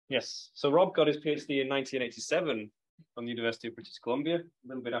Yes. So Rob got his PhD in 1987 from the University of British Columbia, a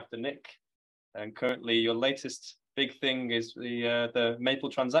little bit after Nick. And currently your latest big thing is the Maple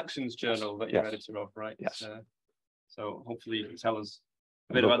Transactions Journal that you're editor of, right? Yes. So hopefully you can tell us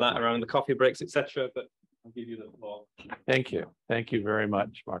a bit about that around the coffee breaks, etc. But I'll give you the floor. Thank you. Thank you very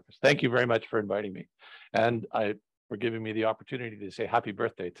much, Marcus. Thank you very much for inviting me. And for giving me the opportunity to say happy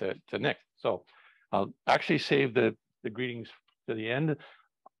birthday to Nick. So I'll actually save the greetings to the end.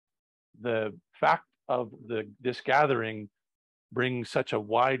 The fact of this gathering brings such a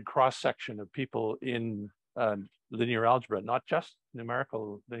wide cross-section of people in linear algebra, not just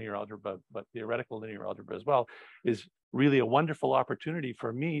numerical linear algebra, but theoretical linear algebra as well, is really a wonderful opportunity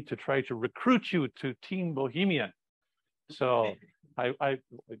for me to try to recruit you to Team Bohemian. So as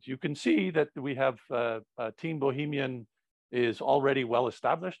you can see that we have Team Bohemian is already well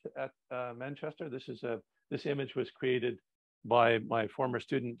established at Manchester. This image was created by my former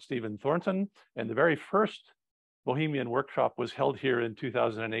student, Stephen Thornton, and the very first Bohemian workshop was held here in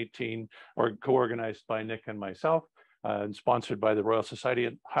 2018, or co-organized by Nick and myself, and sponsored by the Royal Society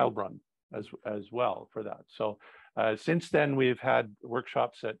at Heilbronn as well for that. So since then, we've had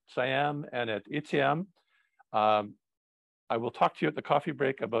workshops at SIAM and at ITIAM. I will talk to you at the coffee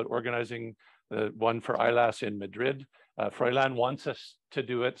break about organizing the one for ILAS in Madrid. Froilan wants us to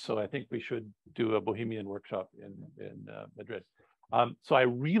do it, so I think we should do a Bohemian workshop in Madrid. So I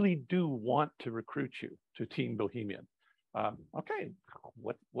really do want to recruit you to Team Bohemian. Okay,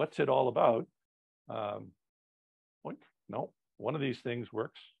 what's it all about? No, one of these things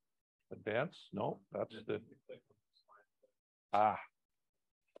works. Advance, no, that's the,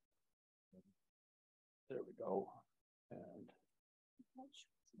 there we go. And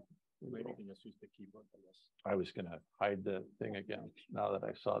maybe you can just use the keyboard, I guess. I was gonna hide the thing again now that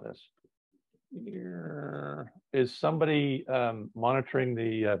I saw this. Here is somebody monitoring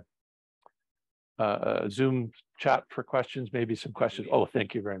the Zoom chat for questions, maybe some questions. Oh,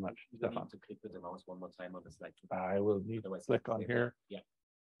 thank you very much, Stefan. To click with the mouse one more time on the slide. I will need to click on here. Yeah.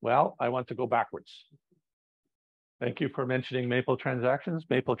 Well, I want to go backwards. Thank you for mentioning Maple Transactions.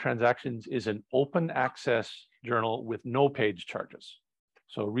 Maple Transactions is an open access journal with no page charges.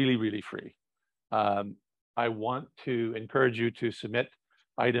 So really, really free. I want to encourage you to submit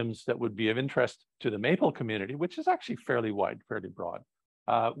items that would be of interest to the Maple community, which is actually fairly wide, fairly broad.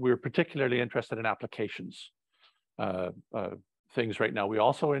 We're particularly interested in applications things right now. We're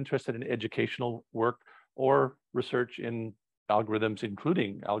also interested in educational work or research in algorithms,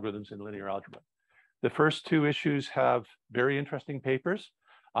 including algorithms in linear algebra. The first two issues have very interesting papers,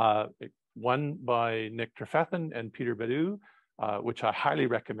 one by Nick Trefethen and Peter Badu, which I highly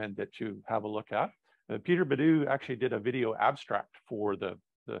recommend that you have a look at. Peter Badu actually did a video abstract for the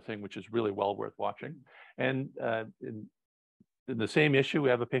thing, which is really well worth watching. And in the same issue, we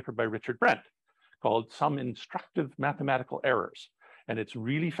have a paper by Richard Brent called Some Instructive Mathematical Errors. And it's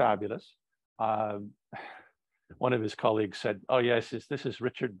really fabulous. One of his colleagues said, oh yes, this is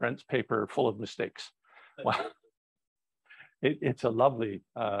Richard Brent's paper full of mistakes. Well, it's a lovely,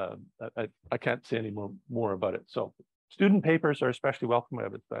 I can't say any more about it. So student papers are especially welcome. We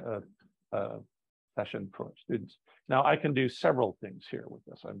have a session for students. Now I can do several things here with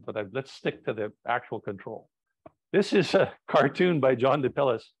this, but let's stick to the actual control. This is a cartoon by John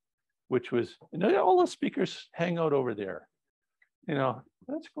DePillis, which was, you know, all the speakers hang out over there. You know,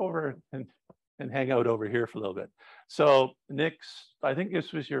 let's go over and hang out over here for a little bit. So Nick's, I think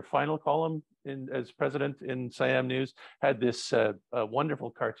this was your final column as president in SIAM News, had this wonderful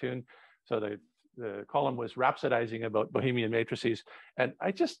cartoon. So the column was rhapsodizing about Bohemian matrices. And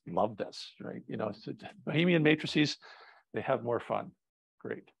I just love this, right? You know, so Bohemian matrices, they have more fun.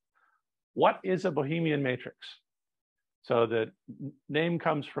 Great. What is a Bohemian matrix? So the name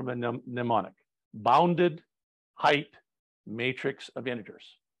comes from a mnemonic, bounded height matrix of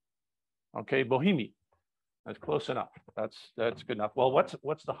integers. Okay, Bohemian, that's close enough. That's good enough. Well,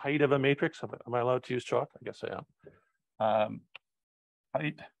 what's the height of a matrix? Am I allowed to use chalk? I guess I am.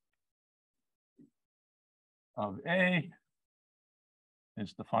 Height of A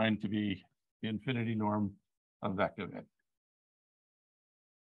is defined to be the infinity norm of vector A.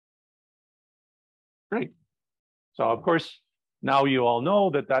 Great. So of course, now you all know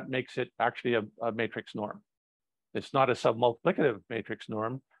that that makes it actually a matrix norm. It's not a submultiplicative matrix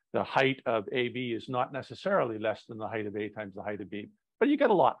norm. The height of AB is not necessarily less than the height of A times the height of B, but you get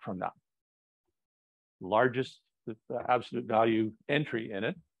a lot from that. Largest the absolute value entry in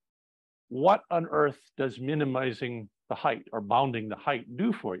it. What on earth does minimizing the height or bounding the height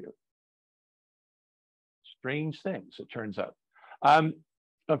do for you? Strange things, it turns out.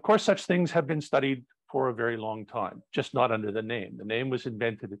 Of course, such things have been studied for a very long time, just not under the name. The name was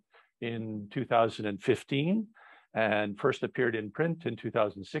invented in 2015 and first appeared in print in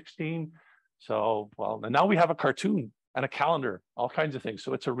 2016. So, well, and now we have a cartoon and a calendar, all kinds of things.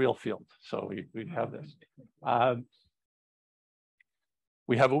 So it's a real field. So we have this.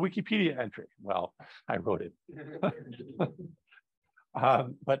 We have a Wikipedia entry. Well, I wrote it.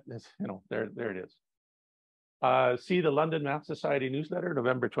 But you know, there it is. See the London Math Society newsletter,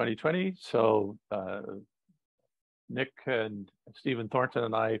 November 2020. So Nick and Stephen Thornton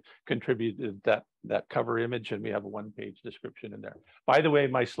and I contributed that cover image, and we have a one-page description in there. By the way,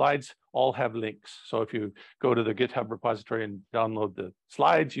 my slides all have links. So if you go to the GitHub repository and download the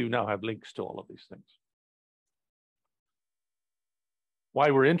slides, you now have links to all of these things. Why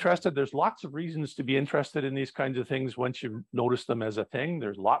we're interested, there's lots of reasons to be interested in these kinds of things once you notice them as a thing.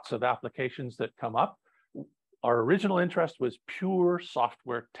 There's lots of applications that come up. Our original interest was pure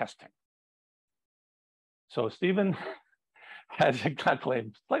software testing. So Stephen has a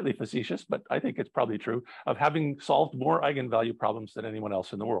claim, slightly facetious, but I think it's probably true, of having solved more eigenvalue problems than anyone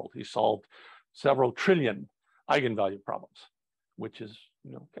else in the world. He solved several trillion eigenvalue problems, which is,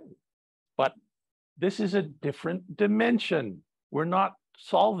 you know, okay. But this is a different dimension. We're not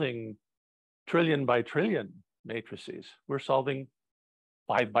solving trillion by trillion matrices. We're solving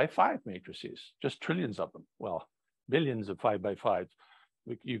 5 by 5 matrices, just trillions of them. Well, billions of 5 by 5.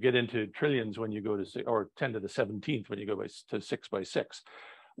 You get into trillions when you go to, or 10 to the 17th when you go to 6 by 6.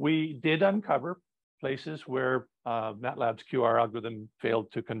 We did uncover places where MATLAB's QR algorithm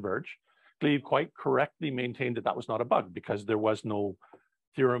failed to converge. Glebe quite correctly maintained that that was not a bug because there was no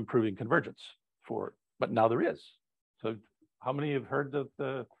theorem proving convergence for, but now there is. So how many have heard of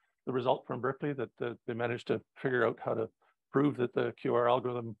the result from Berkeley that they managed to figure out how to prove that the QR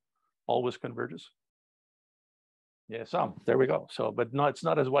algorithm always converges? Yeah, some. There we go. So, but no, it's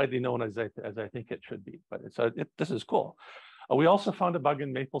not as widely known as I think it should be. But this is cool. We also found a bug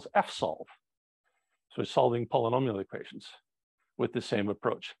in Maple's F-solve. So solving polynomial equations with the same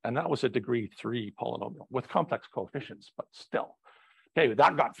approach, and that was a degree 3 polynomial with complex coefficients, but still. Okay,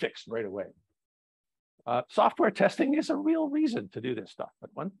 that got fixed right away. Software testing is a real reason to do this stuff, but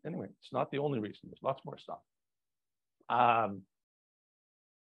anyway, it's not the only reason. There's lots more stuff.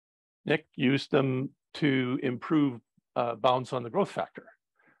 Nick used them to improve bounds on the growth factor.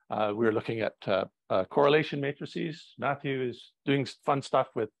 We're looking at correlation matrices. Matthew is doing fun stuff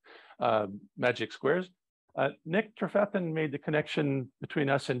with magic squares. Nick Trefethen made the connection between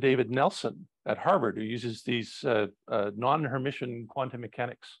us and David Nelson at Harvard, who uses these non-Hermitian quantum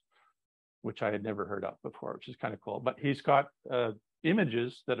mechanics, which I had never heard of before, which is kind of cool. But he's got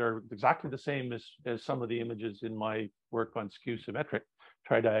images that are exactly the same as some of the images in my work on skew symmetric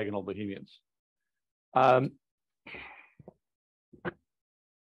tridiagonal Bohemians.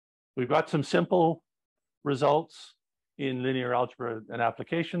 We've got some simple results in linear algebra and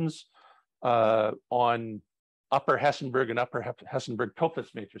applications on upper Hessenberg and upper Hessenberg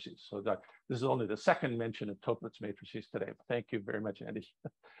Toeplitz matrices. So this is only the second mention of Toeplitz matrices today. Thank you very much, Andy,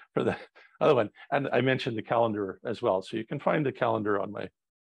 for the other one. And I mentioned the calendar as well. So you can find the calendar on my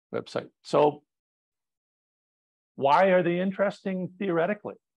website. So why are they interesting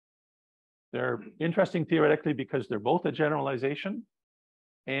theoretically? They're interesting theoretically because they're both a generalization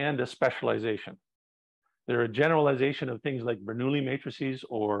and a specialization. They're a generalization of things like Bernoulli matrices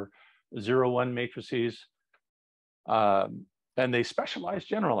or 0-1 matrices, and they specialize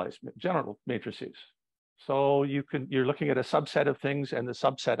general matrices. So you're looking at a subset of things, and the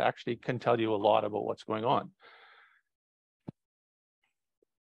subset actually can tell you a lot about what's going on.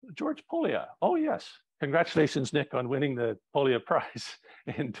 George Polya. Oh yes, congratulations, Nick, on winning the Polya Prize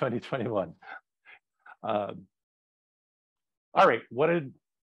in 2021. All right, what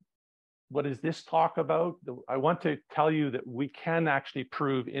is this talk about? I want to tell you that we can actually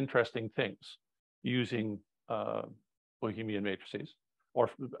prove interesting things using Bohemian matrices, or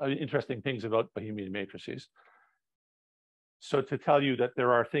interesting things about Bohemian matrices. So to tell you that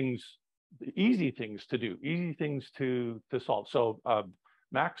there are things, easy things to do, easy things to solve. So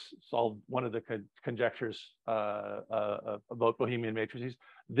Max solved one of the conjectures about Bohemian matrices.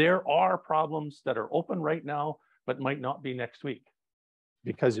 There are problems that are open right now, but might not be next week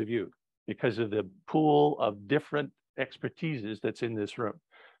because of you, because of the pool of different expertises that's in this room.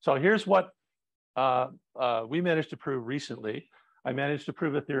 So here's what we managed to prove recently. I managed to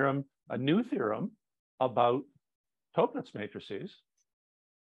prove a new theorem about Toeplitz matrices.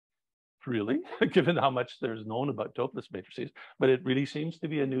 Really, given how much there's known about Toeplitz matrices, but it really seems to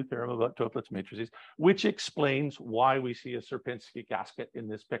be a new theorem about Toeplitz matrices, which explains why we see a Sierpinski gasket in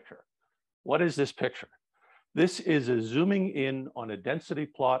this picture. What is this picture? This is a zooming in on a density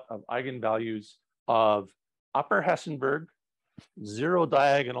plot of eigenvalues of upper Hessenberg, 0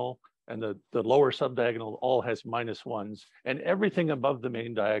 diagonal, and the lower subdiagonal all has -1s, and everything above the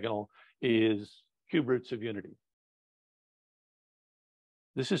main diagonal is cube roots of unity.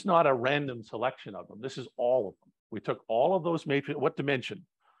 This is not a random selection of them. This is all of them. We took all of those matrices. What dimension?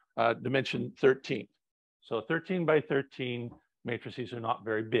 Dimension 13. So 13 by 13 matrices are not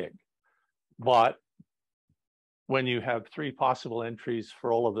very big. But when you have 3 possible entries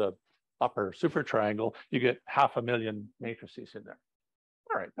for all of the upper super triangle, you get 500,000 matrices in there.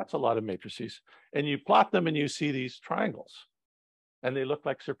 All right, that's a lot of matrices. And you plot them and you see these triangles. And they look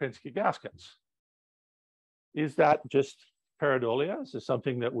like Sierpinski gaskets. Is that just pareidolia? Is this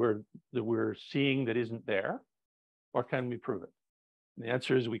something that we're seeing that isn't there? Or can we prove it? And the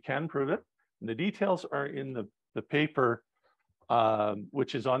answer is we can prove it. And the details are in the paper,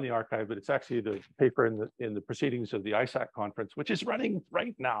 which is on the archive, but it's actually the paper in the proceedings of the ISAC conference, which is running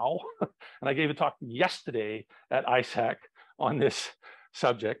right now. And I gave a talk yesterday at ISAC on this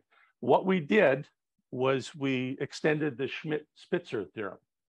subject. What we did was we extended the Schmidt-Spitzer theorem.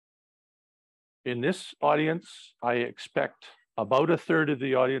 In this audience, I expect about 1/3 of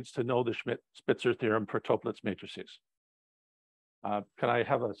the audience to know the Schmidt-Spitzer theorem for Toeplitz matrices. Can I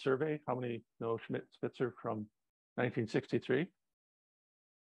have a survey? How many know Schmidt-Spitzer from 1963?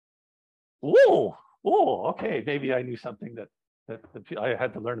 Whoa, okay. Maybe I knew something that I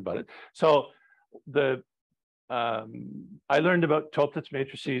had to learn about it. So I learned about Toeplitz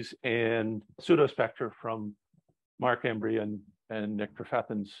matrices and pseudospectra from Mark Embry and Nick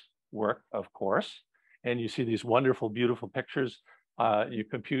Trefethen's work, of course. And you see these wonderful, beautiful pictures. You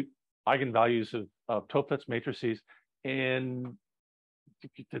compute eigenvalues of Toeplitz matrices, and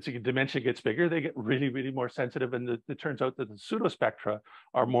as the dimension gets bigger, they get really, really more sensitive. And it turns out that the pseudospectra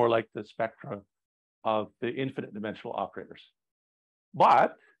are more like the spectra of the infinite dimensional operators.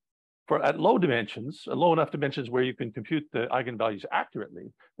 But at low dimensions, low enough dimensions where you can compute the eigenvalues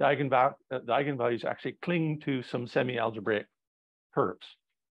accurately, the eigenvalues actually cling to some semi-algebraic curves,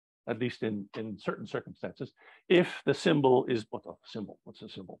 at least in certain circumstances. If the symbol is, what's the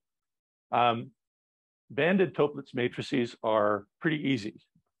symbol? Banded Toeplitz matrices are pretty easy.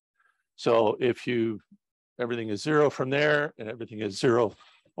 So if everything is 0 from there and everything is 0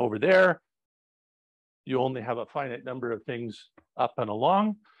 over there, you only have a finite number of things up and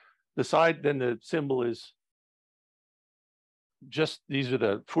along the side. Then the symbol is just, these are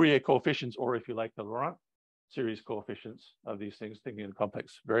the Fourier coefficients, or if you like, the Laurent series coefficients of these things, thinking in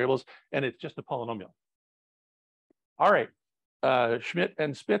complex variables, and it's just a polynomial. All right. Schmidt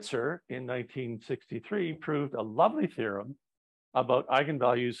and Spitzer in 1963 proved a lovely theorem about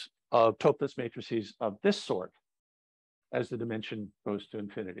eigenvalues of Toeplitz matrices of this sort as the dimension goes to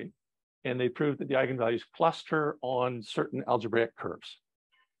infinity. And they proved that the eigenvalues cluster on certain algebraic curves,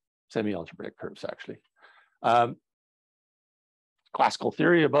 semi-algebraic curves, actually. Classical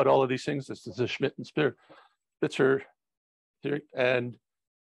theory about all of these things. This is the Schmidt and Spitzer theory. And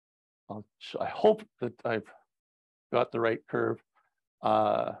I hope that I've got the right curve.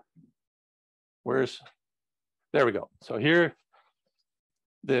 There we go. So here,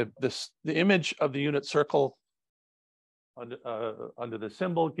 the image of the unit circle under the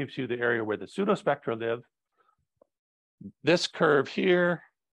symbol gives you the area where the pseudospectra live. This curve here,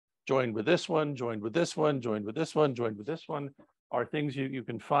 joined with this one, joined with this one, joined with this one, joined with this one, are things you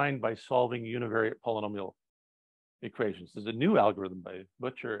can find by solving univariate polynomial equations. There's a new algorithm by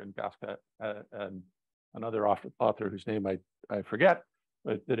Butcher and Gasca and another author whose name I forget,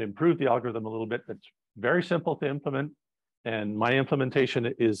 but that improved the algorithm a little bit. That's very simple to implement, and my implementation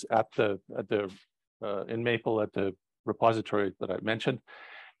is in Maple at the repository that I mentioned.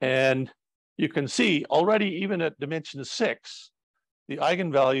 And you can see already, even at dimension 6, the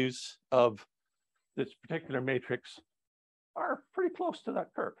eigenvalues of this particular matrix are pretty close to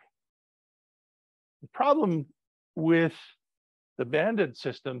that curve. The problem with the banded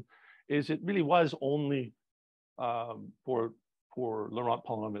system is it really was only for Laurent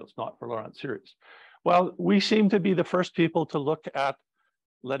polynomials, not for Laurent series. Well, we seem to be the first people to look at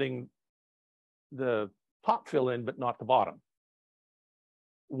letting the top fill in, but not the bottom,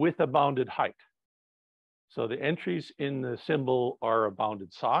 with a bounded height. So the entries in the symbol are a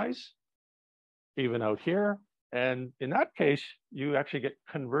bounded size, even out here. And in that case, you actually get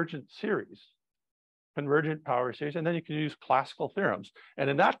convergent series, convergent power series, and then you can use classical theorems. And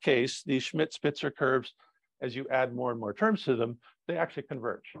in that case, these Schmidt-Spitzer curves, as you add more and more terms to them, they actually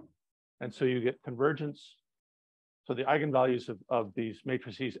converge. And so you get convergence. So the eigenvalues of these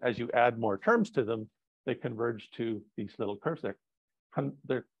matrices, as you add more terms to them, they converge to these little curves.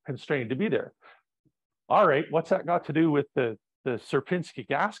 They're constrained to be there. All right, what's that got to do with the Sierpinski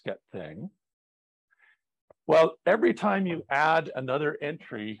gasket thing? Well, every time you add another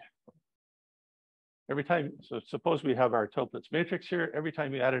entry, so suppose we have our Toeplitz matrix here, every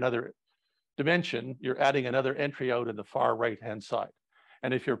time you add another dimension, you're adding another entry out in the far right-hand side.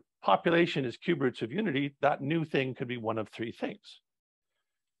 And if your population is cube roots of unity, that new thing could be one of three things.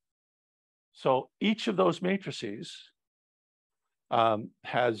 So each of those matrices you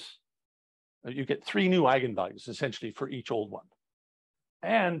get three new eigenvalues essentially for each old one.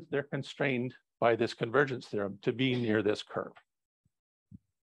 And they're constrained by this convergence theorem to be near this curve.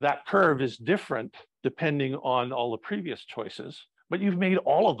 That curve is different depending on all the previous choices, but you've made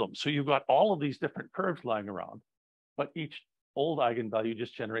all of them. So you've got all of these different curves lying around, but each old eigenvalue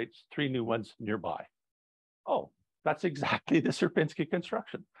just generates three new ones nearby. Oh, that's exactly the Sierpinski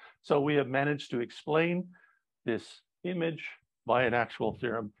construction. So we have managed to explain this image by an actual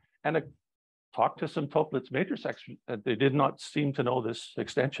theorem and talk to some Toeplitz matrix experts. They did not seem to know this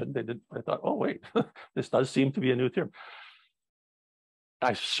extension. They thought, oh, wait, this does seem to be a new theorem.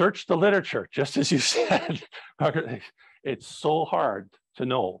 I searched the literature, just as you said. It's so hard to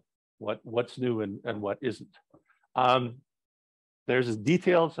know what's new and what isn't. There's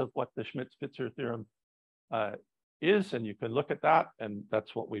details of what the Schmidt-Spitzer theorem is, and you can look at that, and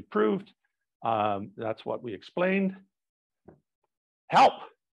that's what we proved. That's what we explained. Help!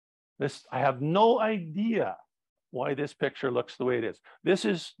 I have no idea why this picture looks the way it is. This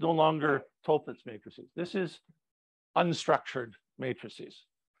is no longer Toeplitz matrices. This is unstructured matrices.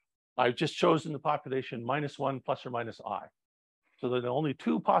 I've just chosen the population -1 plus or minus I. So there are only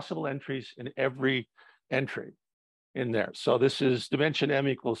two possible entries in every entry in there. So this is dimension m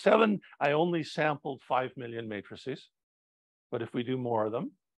equals 7. I only sampled 5 million matrices. But if we do more of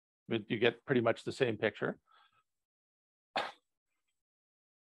them, you get pretty much the same picture.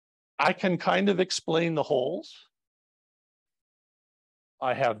 I can kind of explain the holes.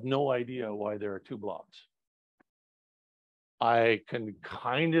 I have no idea why there are two blobs. I can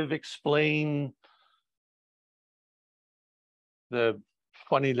kind of explain the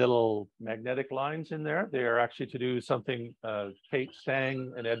funny little magnetic lines in there. They are actually to do something Kate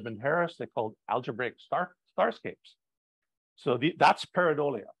Stang and Edmund Harris, they called algebraic starscapes. So that's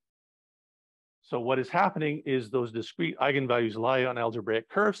pareidolia. So what is happening is those discrete eigenvalues lie on algebraic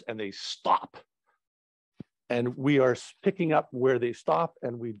curves and they stop. And we are picking up where they stop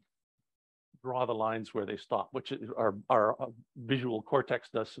and we draw the lines where they stop, which is our visual cortex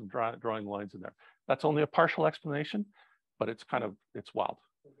does some drawing lines in there. That's only a partial explanation, but it's wild.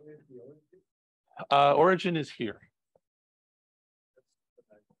 Origin is here.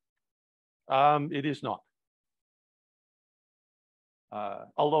 It is not.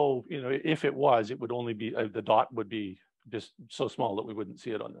 Although, if it was, it would only be, the dot would be just so small that we wouldn't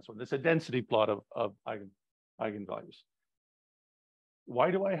see it on this one. It's a density plot of eigenvalues.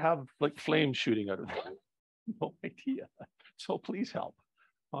 Why do I have like flames shooting out of it? No idea. So please help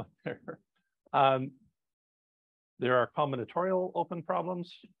on there. There are combinatorial open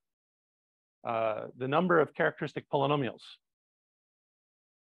problems. The number of characteristic polynomials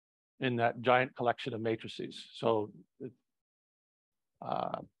in that giant collection of matrices. So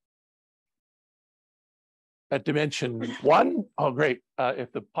at dimension 1, oh great,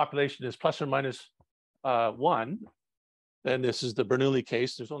 if the population is plus or minus 1, then this is the Bernoulli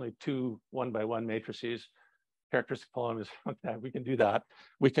case. There's only two 1-by-1 matrices, characteristic polynomials. Okay, we can do that.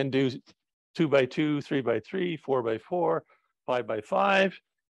 We can do 2-by-2, 3-by-3, 4-by-4, 5-by-5,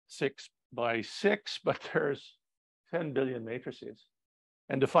 6-by-6, but there's 10 billion matrices.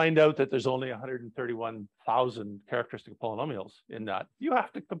 And to find out that there's only 131,000 characteristic polynomials in that, you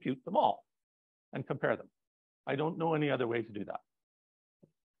have to compute them all and compare them. I don't know any other way to do that.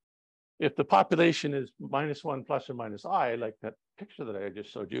 If the population is -1 plus or minus I, like that picture that I just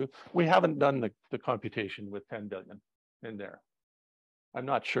showed you, we haven't done the computation with 10 billion in there. I'm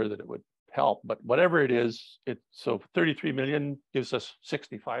not sure that it would help, but whatever it is, so 33 million gives us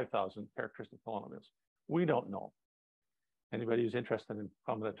 65,000 characteristic polynomials. We don't know. Anybody who's interested in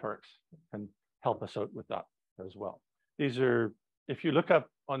combinatorics can help us out with that as well. These are, if you look up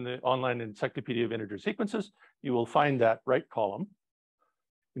on the online encyclopedia of integer sequences, you will find that right column.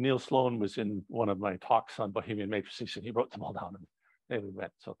 Neil Sloan was in one of my talks on Bohemian matrices, and he wrote them all down, and there we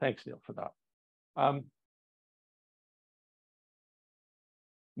went. So thanks, Neil, for that.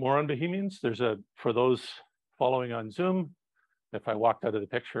 More on Bohemians. For those following on Zoom, if I walked out of the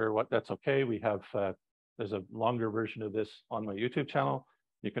picture, that's okay. We have, there's a longer version of this on my YouTube channel.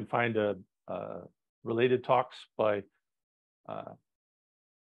 You can find related talks by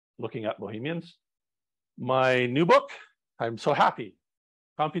looking at Bohemians. My new book, I'm so happy.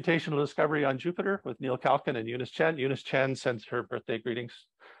 Computational Discovery on Jupiter with Neil Kalkin and Eunice Chen. Eunice Chen sends her birthday greetings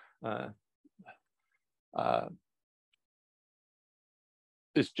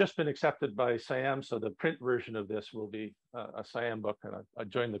It's just been accepted by SIAM, so the print version of this will be a SIAM book, and I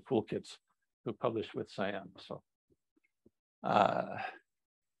joined the cool kids who published with SIAM. So you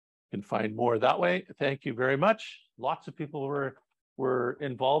can find more that way. Thank you very much. Lots of people were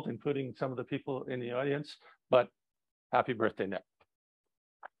involved, including some of the people in the audience, but happy birthday, Nick.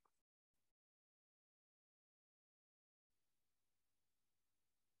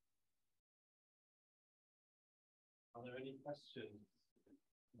 Are there any questions?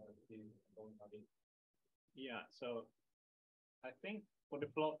 Yeah, so I think for the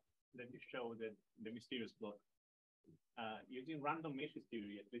plot that you showed, the mysterious plot, using random matrix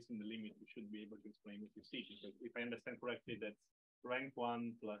theory, at least in the limit, we should be able to explain what you see. Because if I understand correctly, that's rank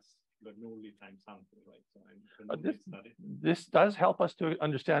 1 plus Bernoulli times something, right? So this does help us to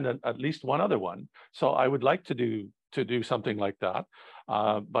understand at least one other one. So I would like to do something like that,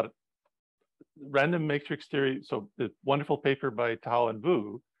 but random matrix theory. So the wonderful paper by Tao and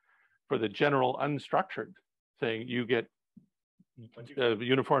Vu, for the general unstructured thing, you get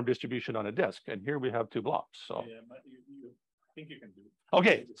uniform distribution on a disk, and here we have 2 blocks. So yeah, but you think you can do it.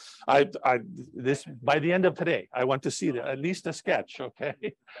 Okay, this by the end of today, I want to see at least a sketch. Okay.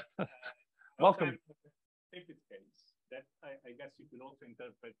 Welcome. If it's case, that I guess you could also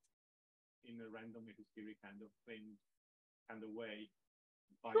interpret in a random matrix theory kind of way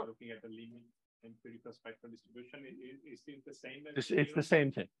by looking at the limit empirical spectral distribution. Is it the same? It's the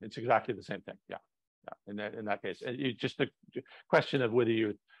same thing. It's exactly the same thing. Yeah. In that case, it's just a question of whether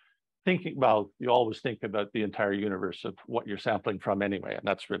you're thinking. Well, you always think about the entire universe of what you're sampling from anyway, and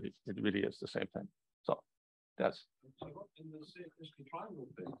it really is the same thing. So that's. So in the Sierpinski triangle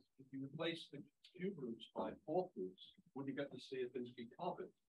thing, if you replace the cube roots by 4th roots, would you get the Sierpinski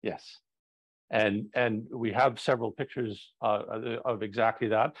carpet? Yes. And we have several pictures of exactly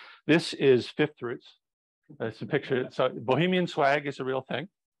that. This is 5th roots. It's a picture. So Bohemian swag is a real thing.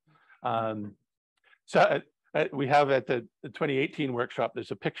 So we have at the 2018 workshop,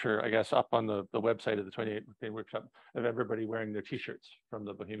 there's a picture, I guess, up on the website of the 2018 workshop of everybody wearing their T-shirts from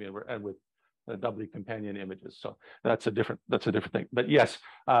the Bohemian, and with the doubly companion images. So that's a different thing. But yes,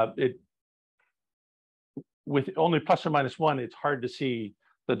 with only plus or minus 1, it's hard to see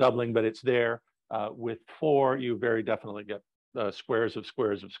the doubling, but it's there. With 4, you very definitely get squares of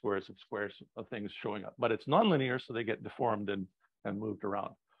squares of squares of squares of things showing up. But it's nonlinear, so they get deformed and moved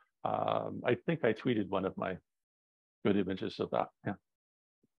around. I think I tweeted one of my good images of that. Yeah.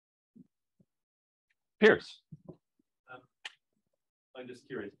 Pierce. I'm just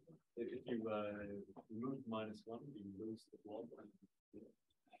curious. If you remove -1, you lose the blob.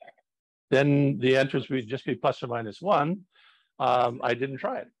 Then the answers would just be plus or minus 1. I didn't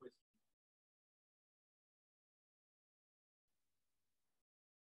try it.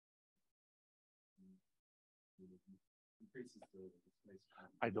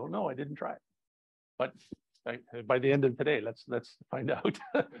 I don't know. I didn't try it, but by the end of today, let's find out.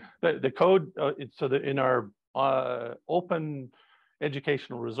 the code. In our open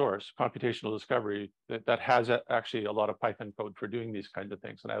educational resource, computational discovery, that has actually a lot of Python code for doing these kinds of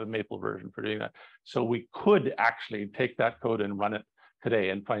things, and I have a Maple version for doing that. So we could actually take that code and run it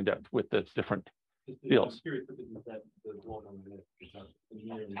today and find out with the different fields.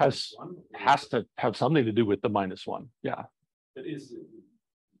 Has to have something to do with the -1. Yeah. It is.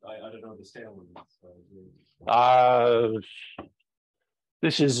 I don't know the scale of this.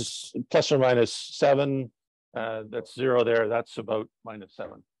 This is plus or minus 7. That's 0 there. That's about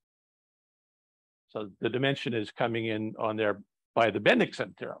 -7. So the dimension is coming in on there by the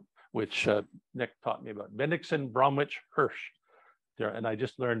Bendixson theorem, which Nick taught me about. Bendixson, Bromwich, Hirsch. And I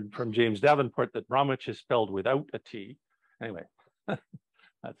just learned from James Davenport that Bromwich is spelled without a T. Anyway,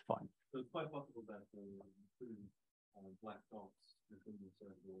 that's fine. So it's quite possible that black dots within the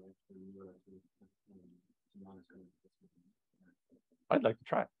circle actually I'd like to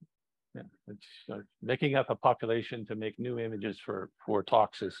try it. Yeah, it's, making up a population to make new images for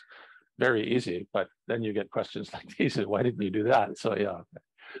talks is very easy, but then you get questions like these. Why didn't you do that? So yeah,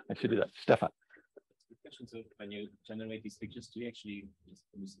 I should do that. Stefan. So when you generate these pictures, do you actually just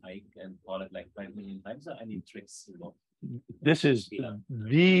use Ike and call it like 5 million times, or any tricks involved? This is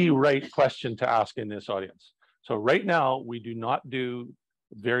the right question to ask in this audience. So right now, we do not do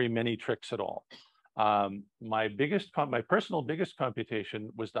very many tricks at all. My personal biggest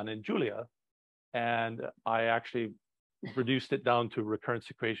computation was done in Julia, and I actually reduced it down to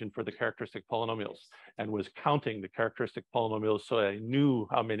recurrence equation for the characteristic polynomials and was counting the characteristic polynomials, so I knew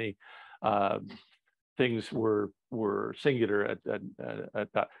how many things were singular at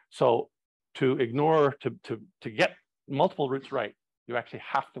that. So to get multiple roots right, you actually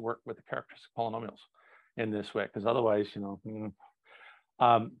have to work with the characteristic polynomials. in this way, because otherwise,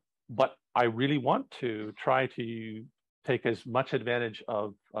 but I really want to try to take as much advantage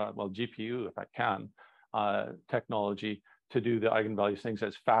of, GPU, if I can, technology to do the eigenvalues things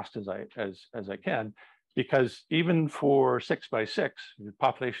as fast as I can, because even for 6x6, the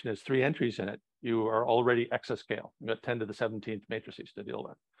population has 3 entries in it, you are already exascale. You've got 10 to the 17th matrices to deal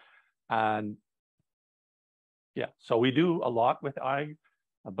with. And yeah, so we do a lot with eigen,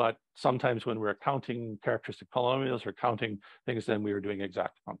 but sometimes when we're counting characteristic polynomials or counting things, then we are doing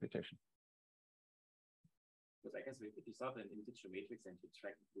exact computation. Because I guess if you start an integer matrix and you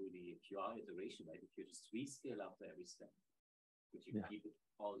track through the QR iteration, right? If you just rescale after every step, would you keep it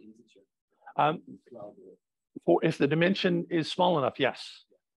all integer? If the dimension is small enough, yes.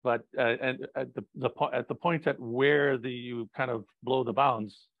 But and at the point at where you kind of blow the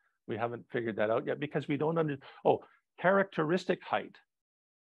bounds, we haven't figured that out yet, because we don't characteristic height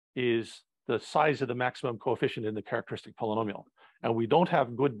is the size of the maximum coefficient in the characteristic polynomial. And we don't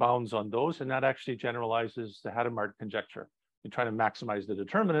have good bounds on those, and that actually generalizes the Hadamard conjecture. You try to maximize the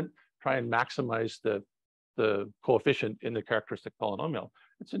determinant, try and maximize the coefficient in the characteristic polynomial.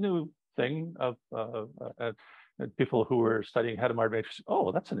 It's a new thing of people who are studying Hadamard matrices.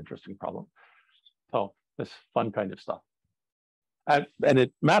 Oh, that's an interesting problem. So this fun kind of stuff. And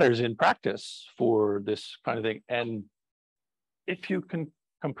it matters in practice for this kind of thing. And if you can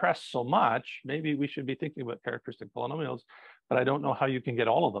compress so much, maybe we should be thinking about characteristic polynomials, but I don't know how you can get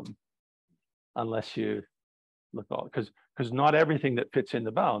all of them unless you look all, because not everything that fits in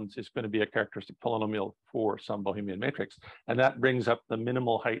the bounds is going to be a characteristic polynomial for some Bohemian matrix. And that brings up the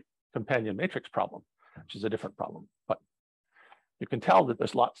minimal height companion matrix problem, which is a different problem. But you can tell that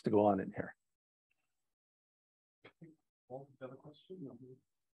there's lots to go on in here. Another question?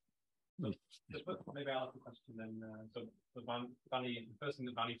 Maybe I'll ask a question then. So the first thing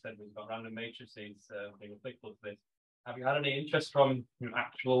that Vanny said was about random matrices being applicable to this. Have you had any interest from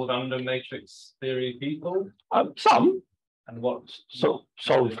actual random matrix theory people? Some. And what? So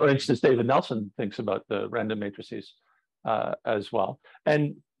for instance, David Nelson thinks about the random matrices as well.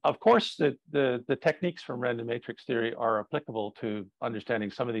 And of course, the techniques from random matrix theory are applicable to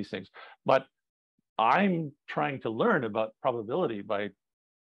understanding some of these things. But I'm trying to learn about probability by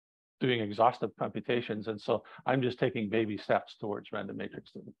doing exhaustive computations. And so I'm just taking baby steps towards random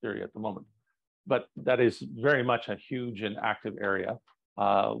matrix theory at the moment. But that is very much a huge and active area.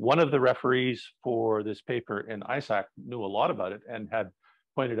 One of the referees for this paper in ISAC knew a lot about it and had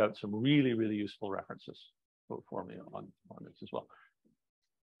pointed out some really, really useful references for me on this as well.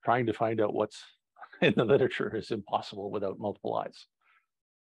 Trying to find out what's in the literature is impossible without multiple eyes.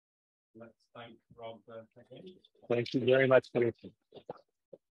 Let's thank Rob again. Thank you very much for listening.